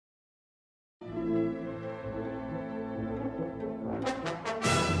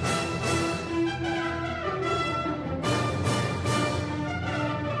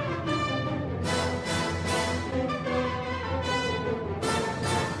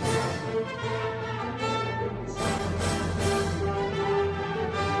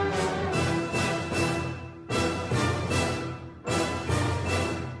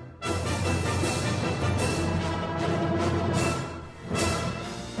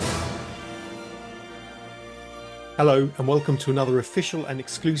Hello and welcome to another official and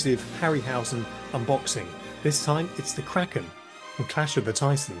exclusive Harryhausen unboxing. This time it's the Kraken from Clash of the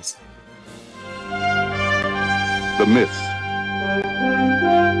Titans. The myth,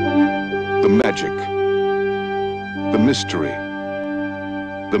 the magic, the mystery,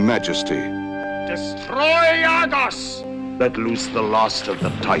 the majesty. Destroy Argos! Let loose the last of the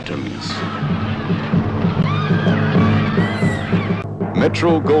Titans.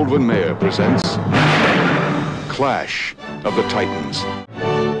 Metro-Goldwyn-Mayer presents Clash of the Titans.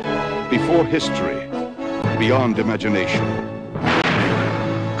 Before history, beyond imagination.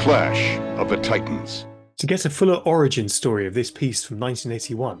 Clash of the Titans. To get a fuller origin story of this piece from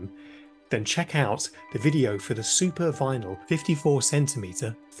 1981, then check out the video for the super vinyl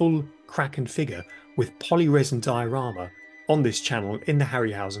 54cm full Kraken figure with polyresin diorama on this channel in the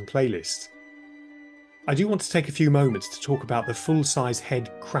Harryhausen playlist. I do want to take a few moments to talk about the full-size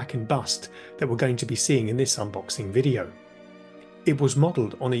head Kraken bust that we're going to be seeing in this unboxing video. It was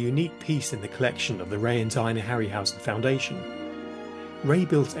modelled on a unique piece in the collection of the Ray and Diana Harryhausen Foundation. Ray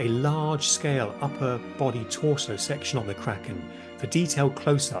built a large-scale upper body torso section on the Kraken for detailed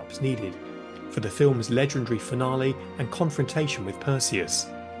close-ups needed for the film's legendary finale and confrontation with Perseus.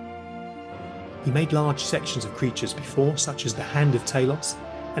 He made large sections of creatures before, such as the hand of Talos,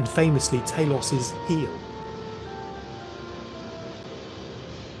 and famously Talos's heel.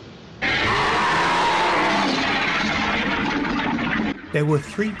 There were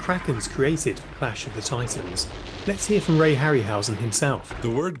 3 Krakens created for Clash of the Titans. Let's hear from Ray Harryhausen himself. The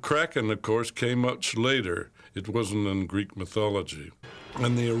word Kraken, of course, came much later. It wasn't in Greek mythology.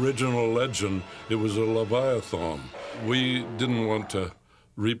 In the original legend, it was a Leviathan. We didn't want to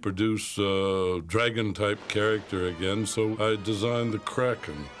reproduce a dragon-type character again, so I designed the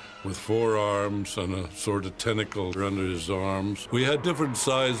Kraken with 4 arms and a sort of tentacle under his arms. We had different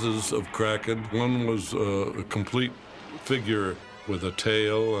sizes of Kraken. One was a complete figure with a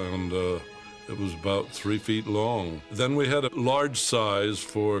tail, and it was about 3 feet long. Then we had a large size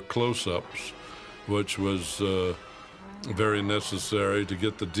for close-ups, which was very necessary to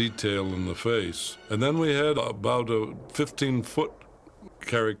get the detail in the face. And then we had about a 15-foot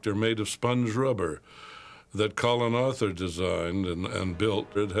character made of sponge rubber that Colin Arthur designed and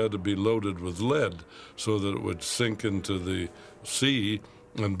built. It had to be loaded with lead so that it would sink into the sea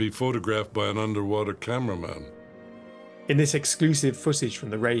and be photographed by an underwater cameraman. In this exclusive footage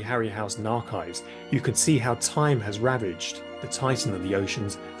from the Ray Harryhausen archives, you can see how time has ravaged the Titan of the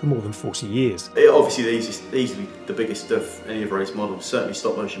oceans for more than 40 years. Obviously easily the biggest of any of Ray's models, certainly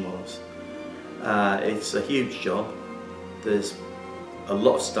stop motion models. It's a huge job. There's a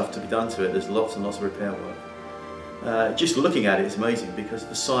lot of stuff to be done to it. There's lots and lots of repair work. Just looking at it is amazing because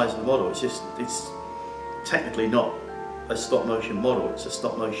the size of the model, it's technically not a stop motion model, it's a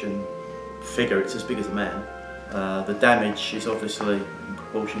stop motion figure. It's as big as a man. The damage is obviously in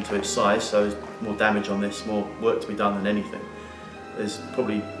proportion to its size, so there's more damage on this, more work to be done than anything. There's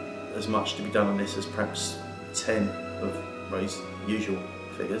probably as much to be done on this as perhaps 10 of Ray's usual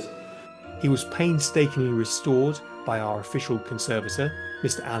figures. He was painstakingly restored by our official conservator,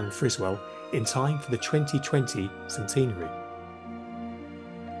 Mr. Alan Friswell, in time for the 2020 centenary.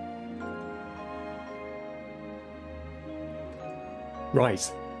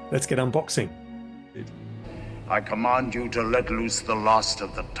 Right, let's get unboxing. I command you to let loose the last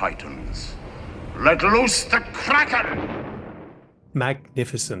of the Titans. Let loose the Kraken!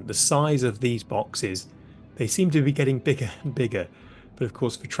 Magnificent. The size of these boxes, they seem to be getting bigger and bigger, but of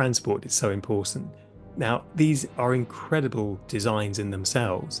course for transport it's so important. Now, these are incredible designs in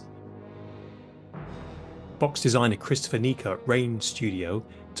themselves. Box designer Christopher Nika at Rain Studio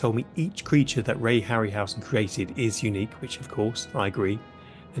told me each creature that Ray Harryhausen created is unique, which of course I agree,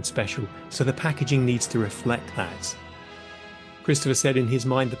 and special, so the packaging needs to reflect that. Christopher said in his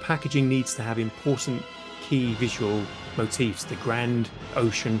mind the packaging needs to have important key visual motifs, the grand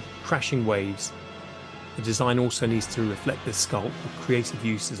ocean, crashing waves. The design also needs to reflect the sculpt with creative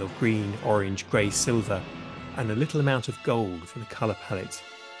uses of green, orange, grey, silver, and a little amount of gold for the colour palette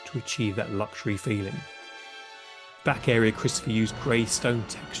to achieve that luxury feeling. Back area, Christopher used grey stone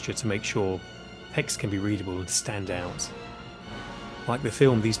texture to make sure text can be readable and stand out. Like the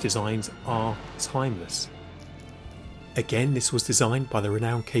film, these designs are timeless. Again, this was designed by the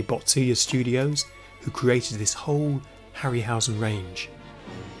renowned Botsuya Studios, who created this whole Harryhausen range.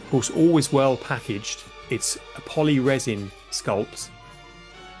 Of course, always well packaged. It's a polyresin sculpt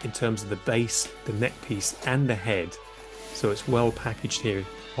in terms of the base, the neck piece and the head, so it's well packaged here.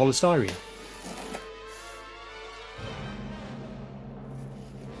 Polystyrene.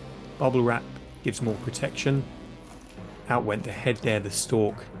 Bubble wrap gives more protection. Out went the head there, the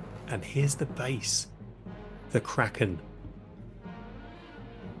stalk, and here's the base. the Kraken.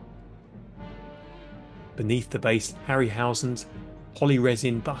 Beneath the base, Harryhausen's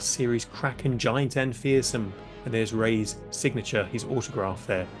polyresin bust series Kraken, giant and fearsome. And there's Ray's signature, his autograph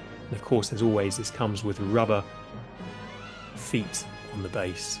there. And of course, as always, this comes with rubber feet on the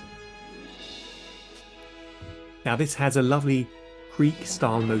base. Now this has a lovely Greek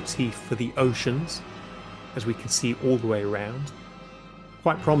style motif for the oceans, as we can see all the way around.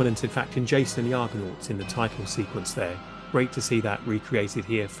 Quite prominent in fact in Jason and the Argonauts in the title sequence there. Great to see that recreated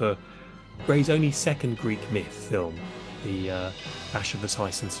here for Ray's only second Greek myth film, the Clash of the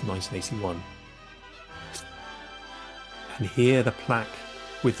Titans from 1981. And here the plaque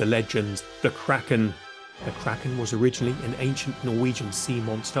with the legend, the Kraken. The Kraken was originally an ancient Norwegian sea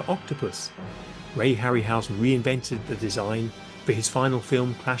monster octopus. Ray Harryhausen reinvented the design for his final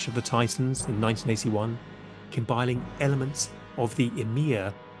film Clash of the Titans in 1981, combining elements of the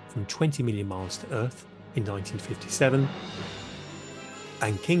Ymir from 20 Million Miles to Earth in 1957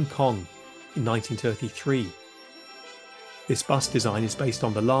 and King Kong in 1933. This bust design is based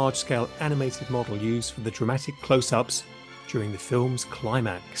on the large-scale animated model used for the dramatic close-ups during the film's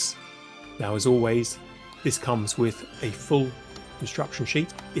climax. Now, as always, this comes with a full instruction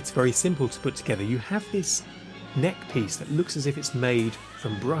sheet. It's very simple to put together. You have this neck piece that looks as if it's made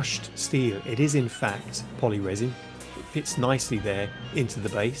from brushed steel. It is in fact polyresin. It fits nicely there into the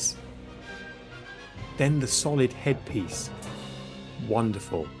base. Then the solid headpiece.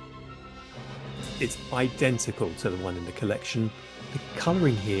 Wonderful. It's identical to the one in the collection. The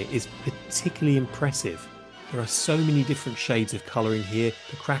colouring here is particularly impressive. There are so many different shades of colouring here.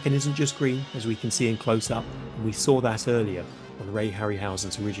 The Kraken isn't just green, as we can see in close-up, and we saw that earlier on Ray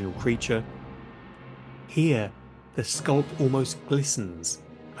Harryhausen's original creature. Here, the sculpt almost glistens,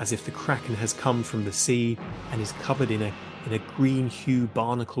 as if the Kraken has come from the sea and is covered in a green hue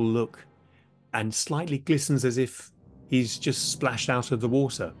barnacle look, and slightly glistens as if he's just splashed out of the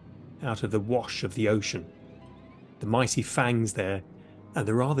water, out of the wash of the ocean. The mighty fangs there, and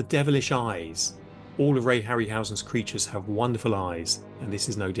the rather devilish eyes. All of Ray Harryhausen's creatures have wonderful eyes, and this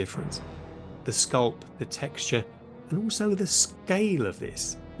is no different. The sculpt, the texture, and also the scale of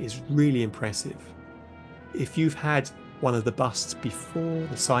this is really impressive. If you've had one of the busts before,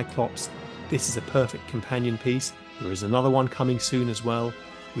 the Cyclops, this is a perfect companion piece. There is another one coming soon as well.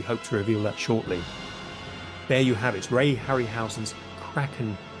 We hope to reveal that shortly. There you have it, Ray Harryhausen's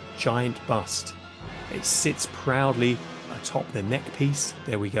Kraken giant bust. It sits proudly atop the neck piece.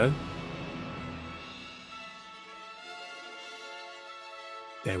 There we go.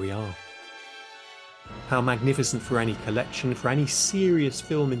 There we are. How magnificent for any collection, for any serious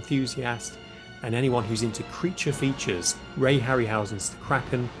film enthusiast, and anyone who's into creature features. Ray Harryhausen's The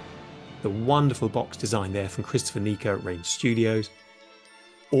Kraken, the wonderful box design there from Christopher Nika at Range Studios.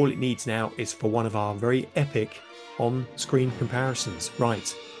 All it needs now is for one of our very epic on-screen comparisons.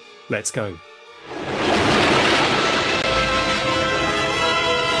 Right, let's go.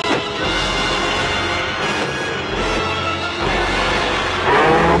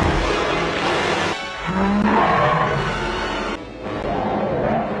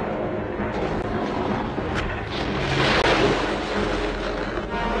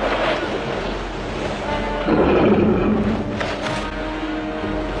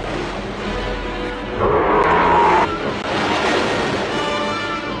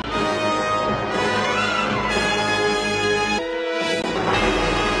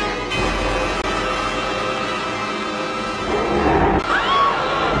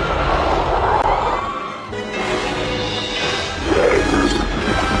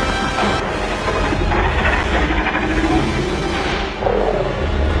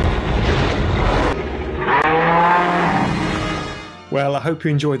 Well, I hope you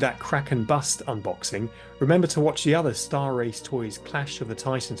enjoyed that Kraken bust unboxing. Remember to watch the other Star Race Toys Clash of the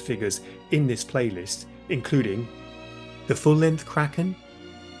Titans figures in this playlist, including the full-length Kraken,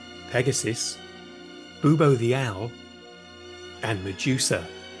 Pegasus, Bubo the Owl, and Medusa.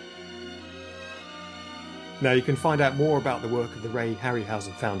 Now you can find out more about the work of the Ray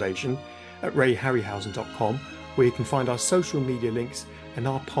Harryhausen Foundation at rayharryhausen.com, where you can find our social media links and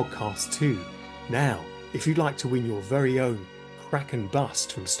our podcast too. Now, if you'd like to win your very own Kraken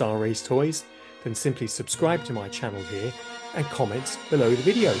bust from Star Race Toys, then simply subscribe to my channel here and comment below the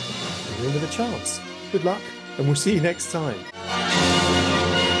video. And remember the chance. Good luck, and we'll see you next time.